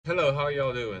Hello, how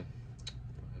y'all doing?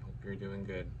 I hope you're doing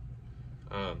good.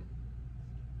 Um,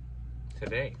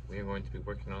 Today we are going to be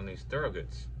working on these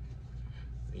Thorogoods.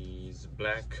 These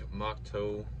black mock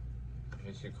toe, I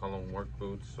guess you call them work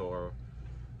boots, or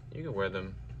you can wear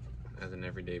them as an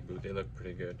everyday boot. They look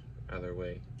pretty good either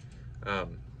way.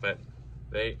 But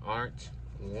they aren't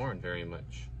worn very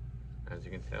much, as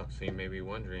you can tell. So you may be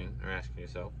wondering or asking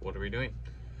yourself, what are we doing?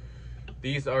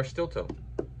 These are steel toe,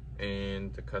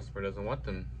 and the customer doesn't want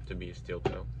them to be a steel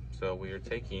toe. So we are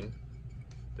taking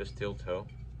the steel toe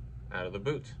out of the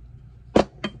boot.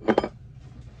 I've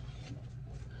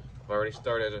already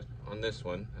started on this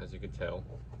one, as you can tell.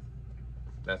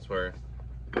 That's where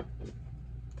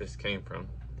this came from,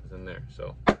 is in there.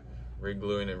 So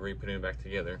re-gluing and re-putting it back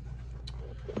together.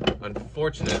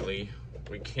 Unfortunately,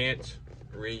 we can't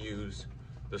reuse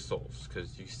the soles,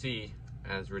 because you see,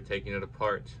 as we're taking it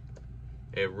apart,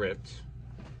 it ripped,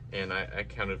 and I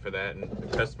counted for that, and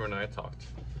the customer and I talked.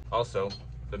 Also,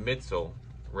 the midsole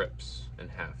rips in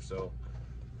half, so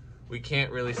we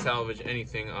can't really salvage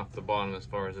anything off the bottom as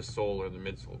far as the sole or the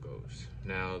midsole goes.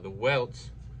 Now the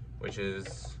welt, which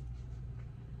is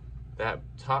that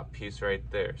top piece right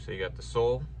there, so you got the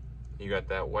sole, you got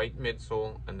that white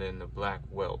midsole, and then the black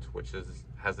welt, which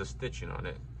has the stitching on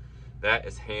it. That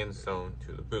is hand sewn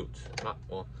to the boot.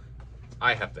 Well,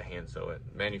 I have to hand sew it.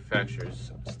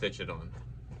 Manufacturers stitch it on.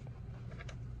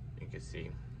 You can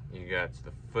see you got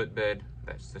the footbed,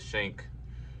 that's the shank.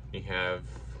 You have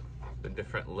the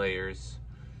different layers,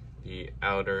 the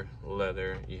outer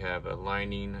leather, you have a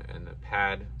lining and a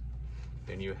pad,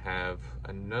 then you have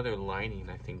another lining,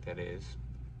 I think that is,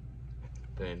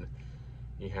 then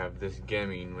you have this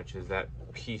gemming, which is that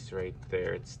piece right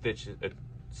there. It's stitched, it's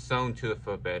sewn to the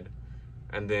footbed,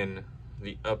 and then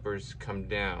the uppers come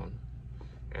down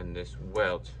and this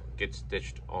welt gets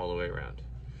stitched all the way around.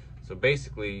 So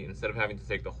basically, instead of having to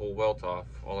take the whole welt off,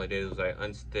 all I did was I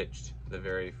unstitched the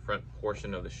very front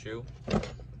portion of the shoe.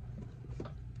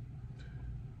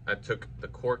 I took the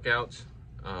cork out,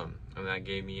 and that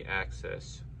gave me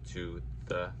access to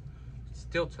the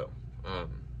steel toe.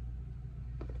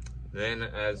 Then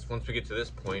once we get to this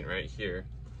point right here,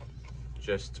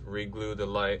 just re-glue the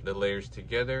layers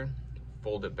together,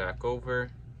 fold it back over,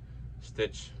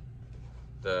 stitch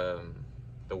the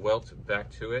welt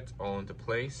back to it, all into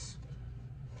place,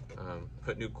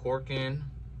 put new cork in,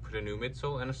 put a new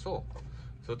midsole and a sole.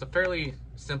 So it's a fairly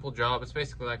simple job. It's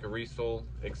basically like a resole,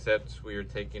 except we are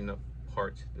taking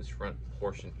apart this front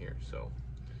portion here. So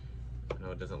I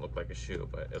know it doesn't look like a shoe,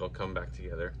 but it'll come back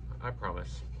together, I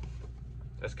promise.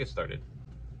 Let's get started.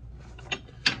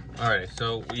 Alright,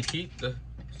 so we heat the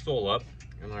sole up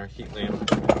in our heat lamp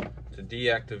to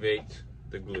deactivate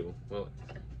the glue. Well,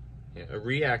 yeah, it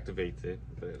reactivates it,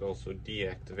 but it also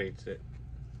deactivates it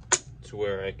to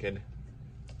where I could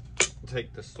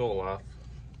take the sole off.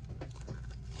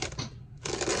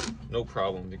 No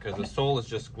problem, because the sole is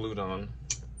just glued on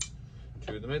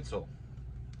to the midsole.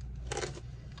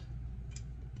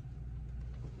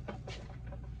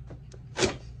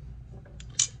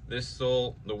 This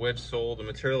sole, the wedge sole, the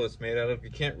material it's made out of, you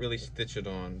can't really stitch it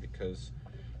on because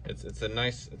it's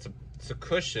a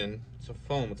cushion, it's a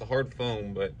foam, it's a hard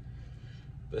foam, but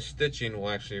the stitching will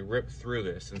actually rip through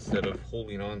this instead of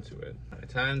holding on to it.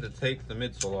 Time to take the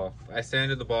midsole off. I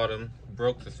sanded the bottom,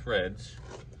 broke the threads.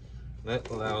 That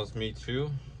allows me to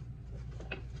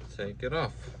take it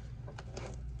off.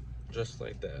 Just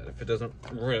like that. If it doesn't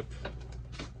rip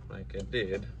like it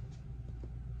did,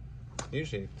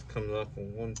 usually it comes off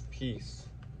in one piece.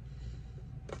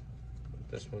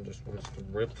 This one just wants to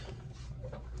rip,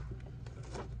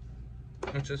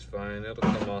 which is fine, it'll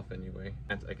come off anyway.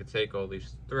 And I could take all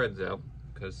these threads out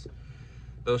because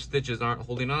those stitches aren't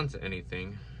holding on to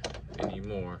anything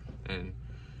anymore. And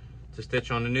to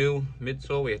stitch on a new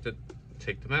midsole, we have to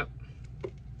take them out.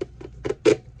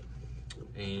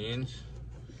 And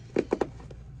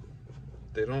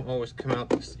they don't always come out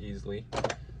this easily,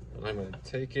 but I'm going to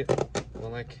take it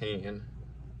while I can.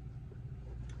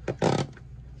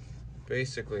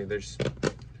 Basically,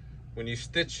 when you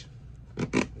stitch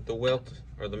the welt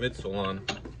or the midsole on,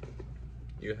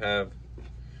 you have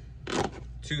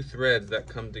two threads that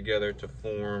come together to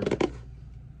form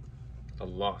a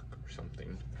lock or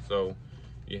something. So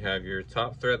you have your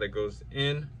top thread that goes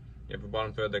in, you have a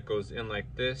bottom thread that goes in like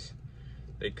this.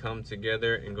 They come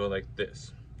together and go like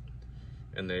this,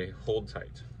 and they hold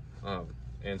tight.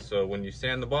 And so when you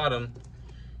sand the bottom,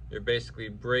 you're basically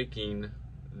breaking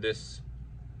this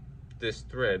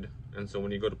thread, and so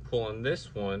when you go to pull on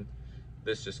this one,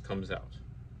 this just comes out.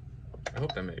 I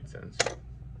hope that made sense.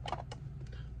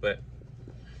 But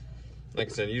like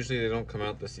I said, usually they don't come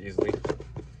out this easily.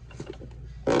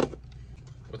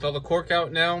 with all the cork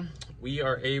out now, we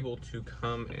are able to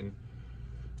come and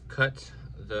cut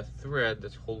the thread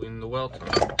that's holding the welt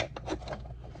on.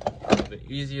 The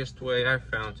easiest way I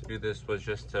found to do this was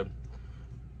just to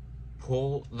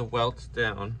pull the welt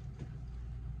down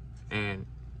and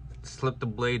slip the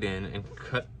blade in and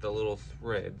cut the little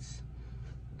threads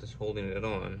that's holding it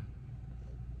on.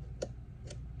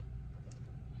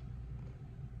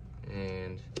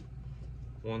 And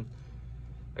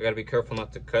I gotta be careful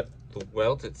not to cut the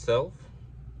welt itself,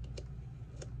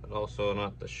 but also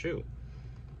not the shoe,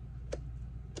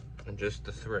 and just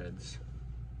the threads.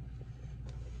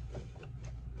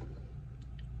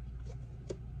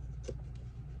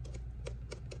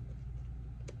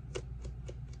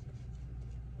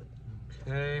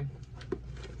 Okay,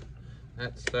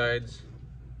 that side's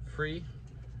free,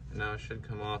 and now it should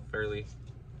come off fairly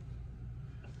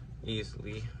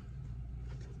easily.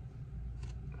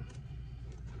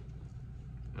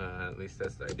 At least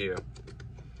that's the idea.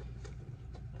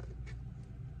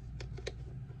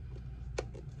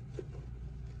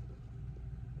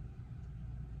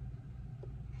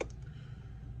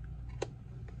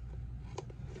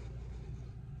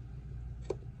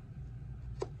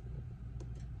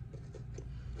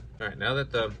 All right, now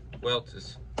that the welt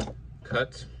is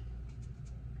cut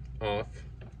off,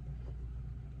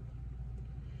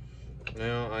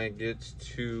 now I get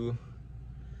to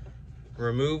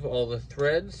remove all the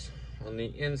threads on the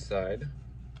inside.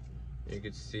 You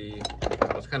can see,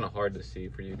 it's kind of hard to see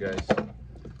for you guys.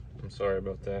 I'm sorry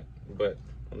about that. But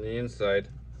on the inside,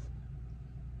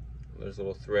 there's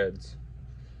little threads.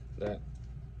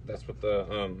 That's what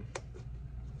the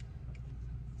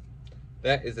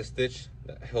that is the stitch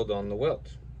that held on the welt.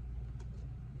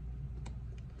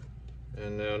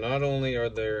 And now not only are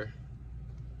there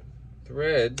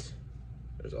threads,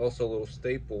 there's also little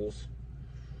staples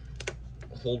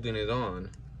holding it on.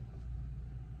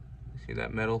 See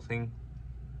that metal thing?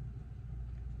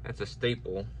 That's a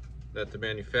staple that the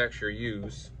manufacturer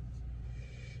used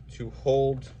to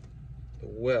hold the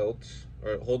welt,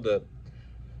 or hold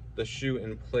the shoe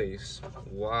in place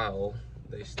while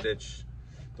they stitch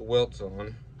the welt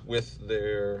on with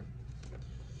their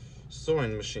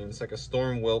sewing machine. It's like a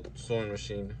storm welt sewing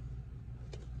machine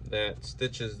that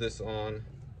stitches this on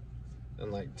in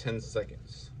like 10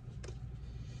 seconds.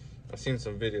 I've seen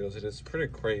some videos, it is pretty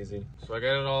crazy. So I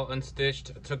got it all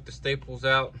unstitched. I took the staples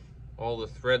out, all the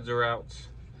threads are out,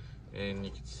 and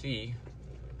you can see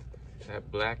that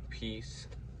black piece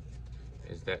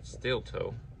is that steel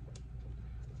toe.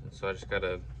 And so I just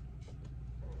gotta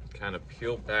kind of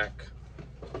peel back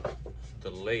the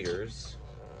layers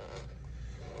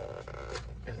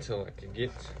until I can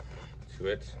get to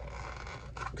it,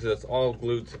 because it's all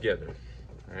glued together,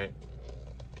 all right?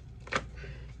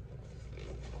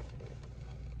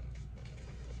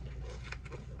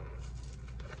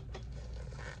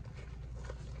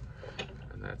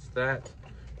 That's that.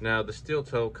 Now the steel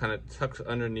toe kind of tucks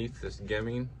underneath this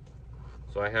gemming,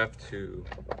 so I have to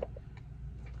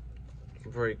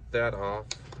break that off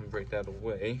and break that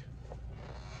away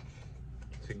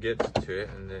to get to it,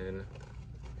 and then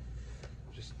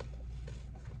just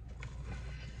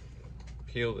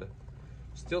peel the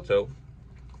steel toe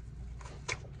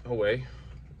away.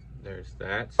 There's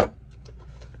that.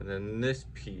 And then this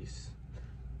piece,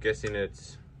 guessing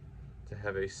it's to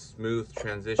have a smooth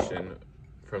transition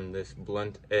from this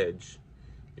blunt edge.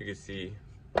 You can see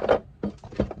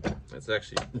that's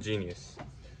actually genius,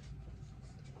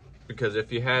 because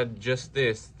if you had just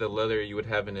this, the leather, you would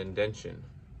have an indentation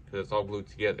because it's all glued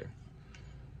together.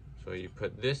 So you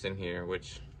put this in here,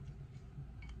 which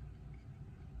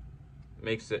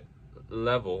makes it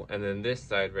level, and then this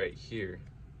side right here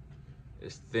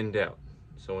is thinned out,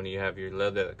 so when you have your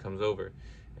leather that comes over,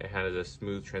 it has a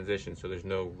smooth transition, so there's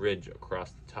no ridge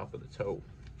across the top of the toe,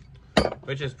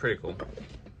 which is pretty cool.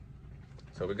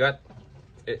 So we got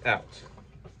it out.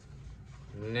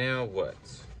 Now what?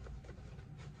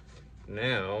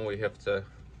 Now we have to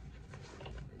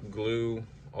glue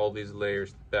all these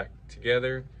layers back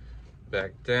together,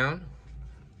 back down,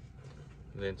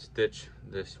 and then stitch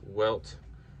this welt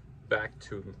back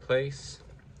to in place.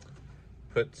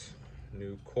 Put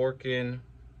new cork in,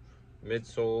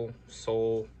 midsole,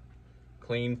 sole,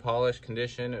 clean, polish,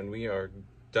 condition, and we are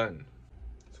done.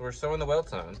 So we're sewing the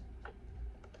welt on.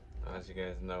 As you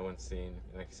guys know and seen,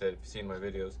 like I said, if you've seen my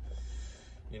videos,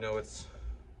 you know it's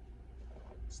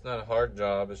not a hard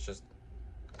job, it's just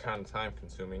kind of time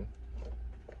consuming.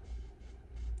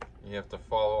 You have to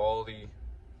follow all the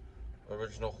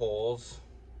original holes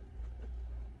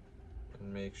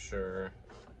and make sure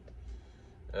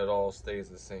it all stays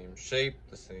the same shape,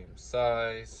 the same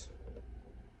size.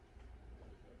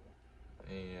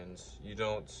 and you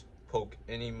don't poke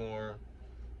any more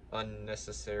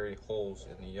unnecessary holes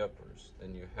in the uppers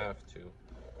than you have to.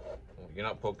 Well, you're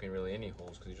not poking really any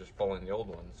holes because you're just following the old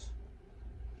ones.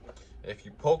 If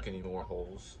you poke any more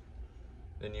holes,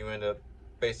 then you end up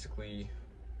basically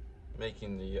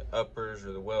making the uppers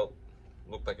or the welt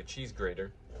look like a cheese grate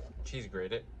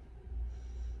it,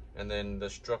 and then the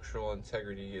structural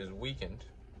integrity is weakened.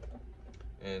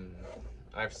 And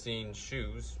I've seen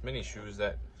shoes, many shoes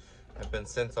that have been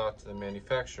sent off to the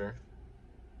manufacturer.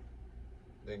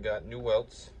 They got new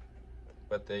welts,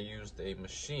 but they used a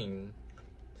machine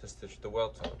to stitch the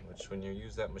welt on, which when you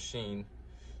use that machine,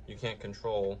 you can't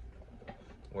control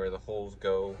where the holes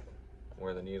go,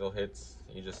 where the needle hits.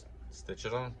 You just stitch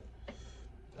it on.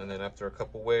 And then after a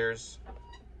couple wears,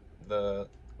 the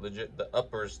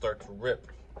uppers start to rip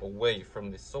away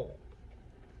from the sole.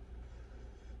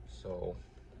 So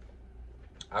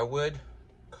I would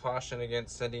caution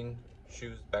against sending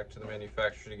shoes back to the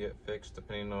manufacturer to get fixed,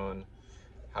 depending on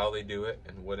how they do it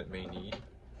and what it may need.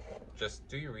 Just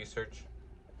do your research.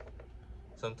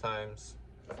 Sometimes,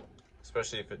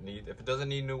 especially if it doesn't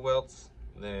need new welts,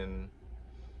 then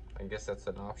I guess that's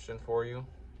an option for you.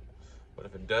 But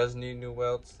if it does need new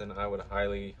welts, then I would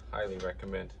highly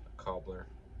recommend a cobbler.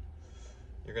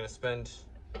 You're gonna spend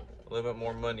a little bit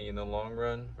more money in the long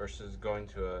run versus going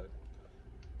to a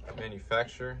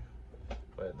manufacturer,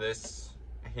 but this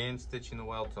hand stitching the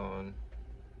welt on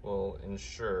will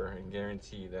ensure and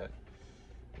guarantee that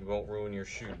you won't ruin your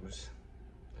shoes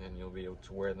and you'll be able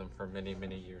to wear them for many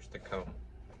years to come.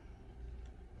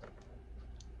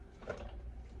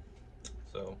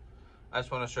 So I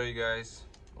just want to show you guys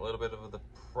a little bit of the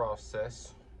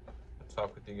process and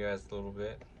talk with you guys a little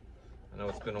bit. I know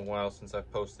it's been a while since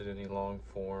I've posted any long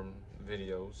form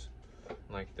videos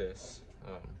like this.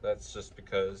 That's just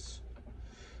because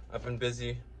I've been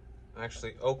busy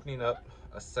actually opening up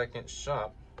a second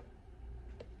shop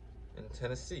in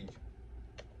Tennessee.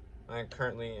 I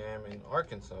currently am in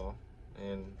Arkansas,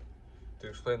 and to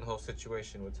explain the whole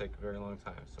situation would take a very long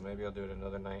time. So maybe I'll do it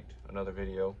another night, another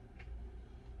video.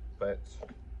 But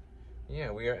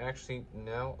yeah, we are actually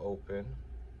now open.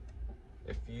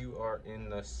 If you are in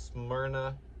the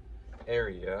Smyrna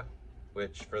area,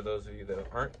 which for those of you that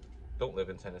don't live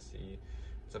in Tennessee,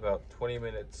 it's about 20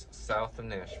 minutes south of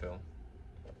Nashville.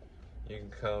 You can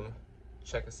come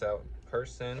check us out in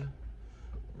person,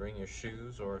 bring your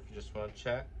shoes, or if you just want to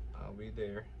chat, I'll be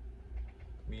there,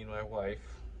 me and my wife.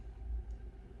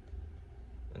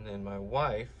 And then my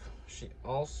wife, she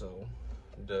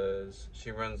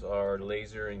runs our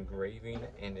laser engraving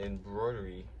and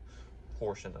embroidery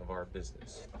portion of our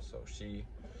business. So if you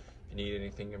need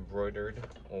anything embroidered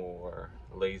or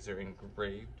laser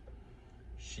engraved,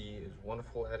 she is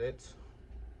wonderful at it.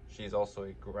 She's also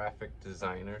a graphic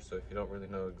designer, so if you don't really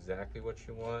know exactly what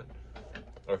you want,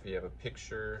 or if you have a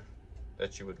picture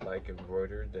that you would like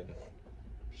embroidered, then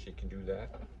she can do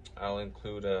that. I'll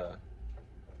include our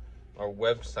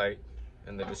website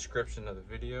in the description of the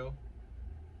video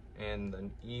and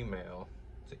an email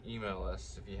to email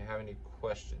us if you have any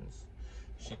questions.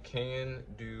 She can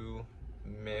do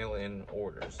mail-in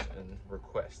orders and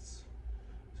requests.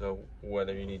 So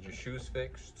whether you need your shoes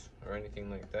fixed or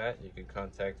anything like that, you can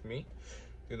contact me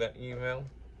through that email.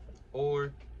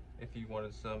 Or if you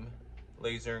wanted some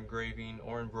laser engraving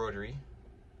or embroidery,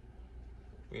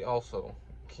 we also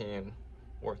can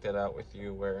work that out with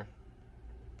you,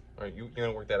 you're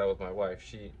gonna work that out with my wife.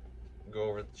 She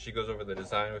goes over the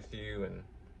design with you and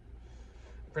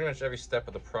pretty much every step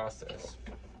of the process.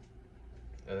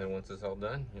 And then once it's all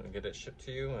done, you'll get it shipped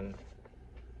to you and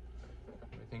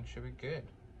everything should be good.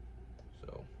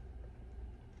 So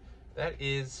that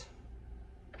is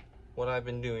what I've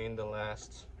been doing the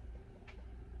last,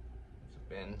 it's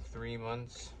been 3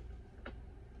 months.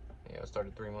 Yeah, I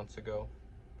started 3 months ago.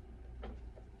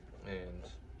 And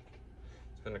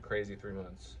it's been a crazy 3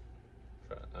 months.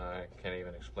 I can't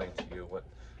even explain to you what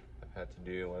I've had to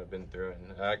do, what I've been through,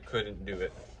 and I couldn't do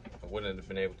it. I wouldn't have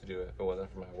been able to do it if it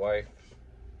wasn't for my wife,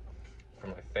 for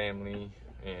my family,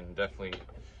 and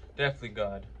definitely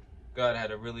God. God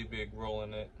had a really big role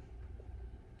in it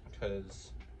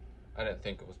because I didn't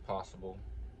think it was possible.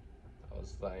 I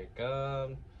was like,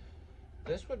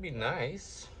 this would be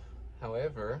nice.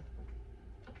 However,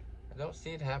 I don't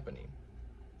see it happening.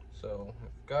 So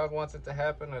if God wants it to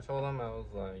happen, I told him, I was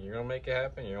like, you're gonna make it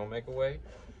happen, you're gonna make a way.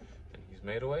 And he's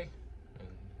made a way, and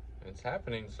it's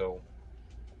happening, so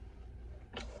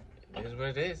it is what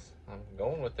it is. I'm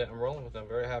going with it, I'm rolling with it. I'm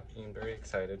very happy and very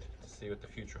excited to see what the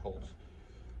future holds.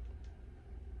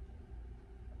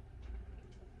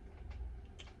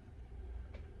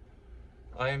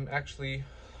 I'm actually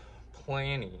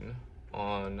planning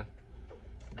on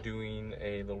doing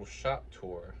a little shop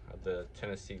tour of the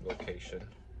Tennessee location.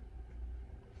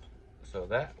 So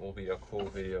that will be a cool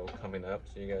video coming up,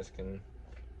 so you guys can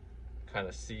kind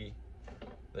of see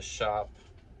the shop,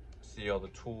 see all the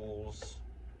tools,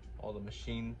 all the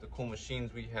cool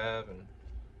machines we have and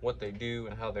what they do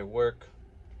and how they work.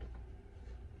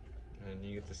 And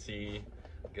you get to see,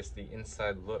 I guess, the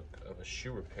inside look of a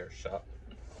shoe repair shop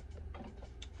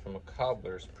from a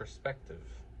cobbler's perspective.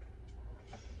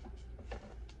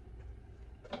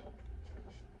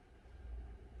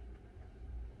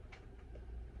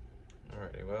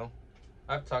 Alrighty, well,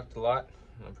 I've talked a lot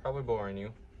and I'm probably boring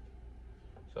you.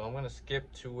 So I'm going to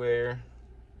skip to where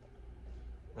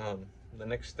the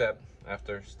next step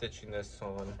after stitching this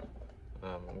on.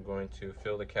 I'm going to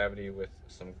fill the cavity with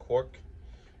some cork,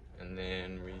 and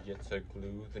then we get to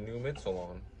glue the new midsole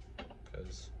on,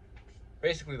 because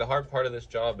basically the hard part of this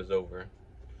job is over.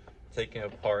 Taking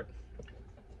apart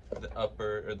the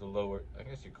upper or the lower, I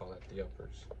guess you call that the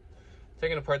uppers.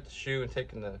 Taking apart the shoe and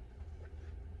taking the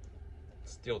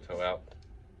steel toe out.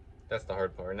 That's the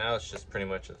hard part. Now it's just pretty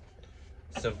much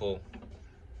a simple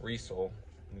resole,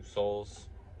 new soles,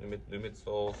 new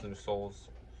midsoles, new soles.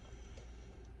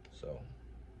 So,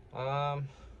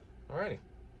 alrighty.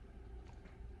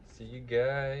 See you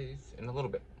guys in a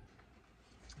little bit.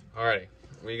 Alrighty,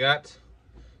 we got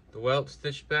the welt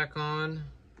stitched back on,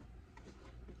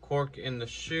 cork in the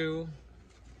shoe.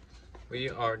 We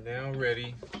are now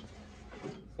ready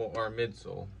for our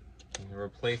midsole. We're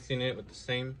replacing it with the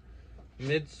same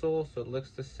midsole so it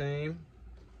looks the same.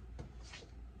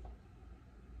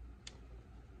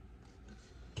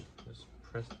 Just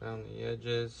press down the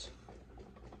edges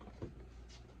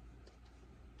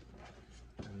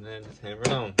and then just hammer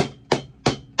it on.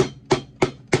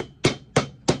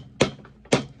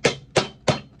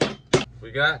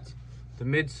 We got the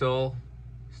midsole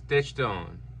stitched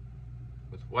on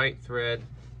with white thread,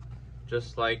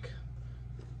 just like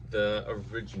the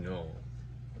original.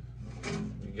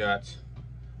 We got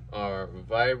our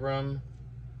Vibram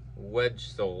wedge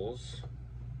soles,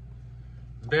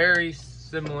 very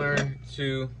similar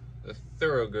to the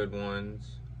Thorogood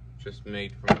ones, just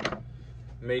made by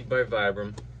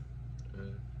Vibram.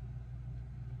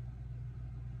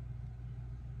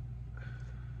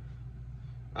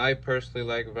 I personally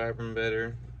like Vibram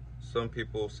better. Some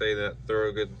people say that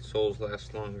Thorogood soles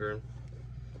last longer.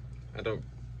 I don't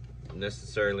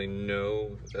necessarily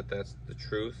know that that's the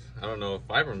truth. I don't know if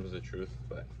Vibram is the truth,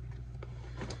 but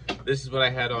this is what I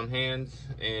had on hand,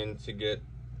 and to get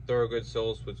Thorogood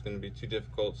soles was going to be too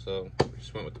difficult, so we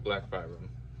just went with the black Vibram.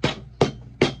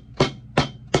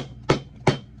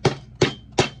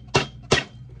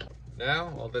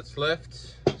 Now all that's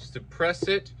left is to press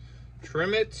it,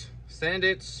 trim it, sand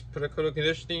it, put a coat of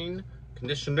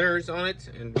conditioners on it,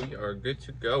 and we are good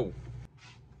to go.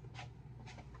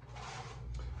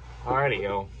 Alrighty,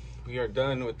 y'all, we are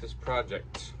done with this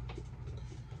project.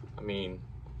 I mean,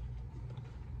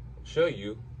 I'll show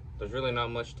you, there's really not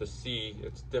much to see.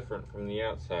 It's different from the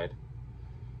outside.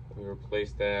 We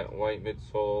replaced that white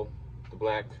midsole. The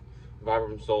black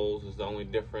Vibram soles is the only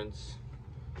difference.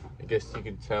 I guess you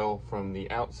could tell from the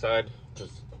outside,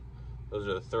 just those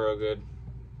are the Thorogood,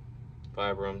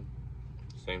 Vibram,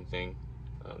 same thing,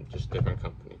 just different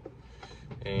company.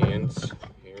 And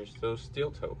here's those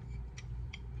steel toe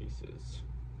pieces.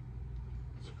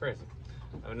 It's crazy.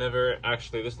 I've never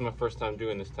actually, this is my first time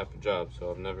doing this type of job, so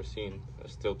I've never seen a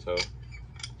steel toe,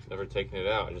 never taken it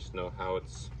out. I just know how it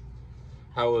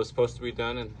was supposed to be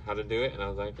done and how to do it, and I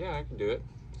was like, yeah, I can do it.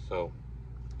 So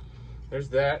there's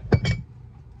that.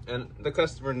 And the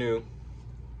customer knew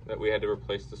that we had to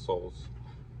replace the soles,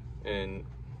 and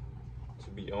to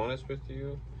be honest with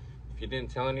you, if you didn't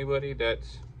tell anybody that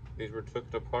these were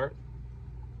taken apart,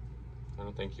 I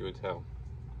don't think you would tell.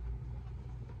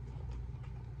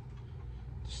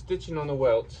 Stitching on the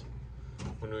welt,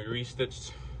 when we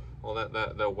restitched all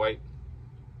that white,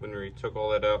 when we took all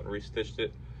that out and restitched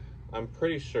it, I'm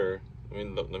pretty sure,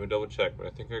 let me double check, but I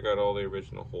think I got all the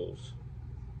original holes.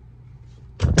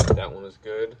 That one is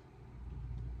good.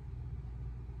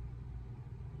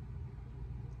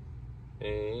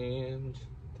 And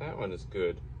that one is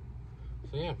good.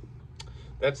 So yeah,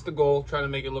 that's the goal, trying to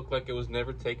make it look like it was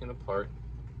never taken apart.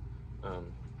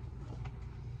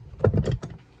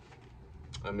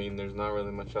 I mean, there's not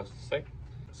really much else to say.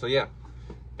 So yeah,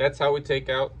 that's how we take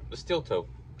out the steel toe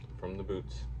from the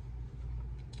boots.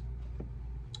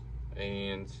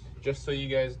 And just so you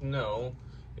guys know,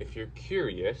 if you're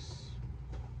curious,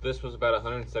 this was about a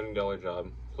 $170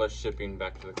 job, plus shipping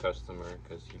back to the customer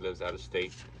because he lives out of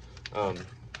state.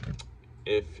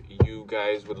 If you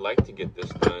guys would like to get this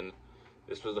done,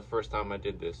 This was the first time I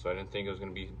did this, so I didn't think it was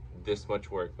going to be this much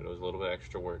work, but it was a little bit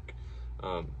extra work.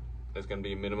 It's going to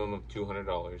be a minimum of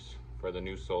 $200 for the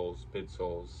new soles, bid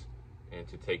soles, and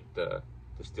to take the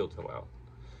steel toe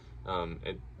out.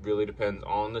 It really depends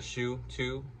on the shoe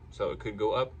too, so it could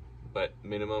go up, but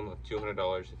minimum of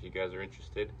 $200 if you guys are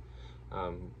interested.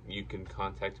 You can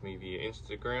contact me via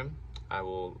Instagram. I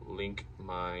will link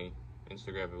my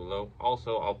Instagram below.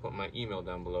 Also, I'll put my email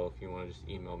down below if you want to just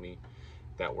email me.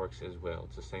 That works as well.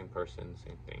 It's the same person,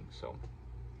 same thing. So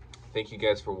thank you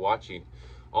guys for watching.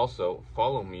 Also,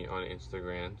 follow me on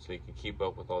Instagram so you can keep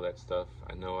up with all that stuff.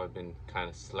 I know I've been kind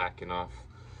of slacking off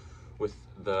with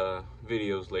the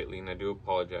videos lately, and I do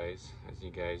apologize. As you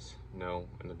guys know,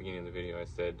 in the beginning of the video I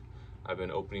said I've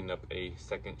been opening up a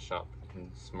second shop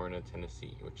in Smyrna,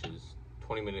 Tennessee, which is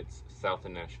 20 minutes south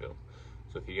of Nashville.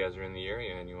 So if you guys are in the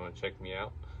area and you want to check me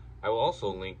out, I will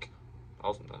also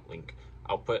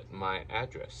I'll put my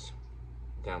address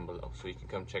down below so you can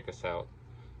come check us out.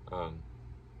 That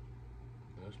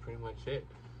was pretty much it.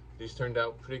 These turned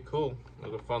out pretty cool.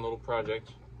 It was a fun little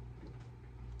project.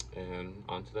 And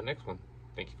on to the next one.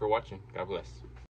 Thank you for watching. God bless.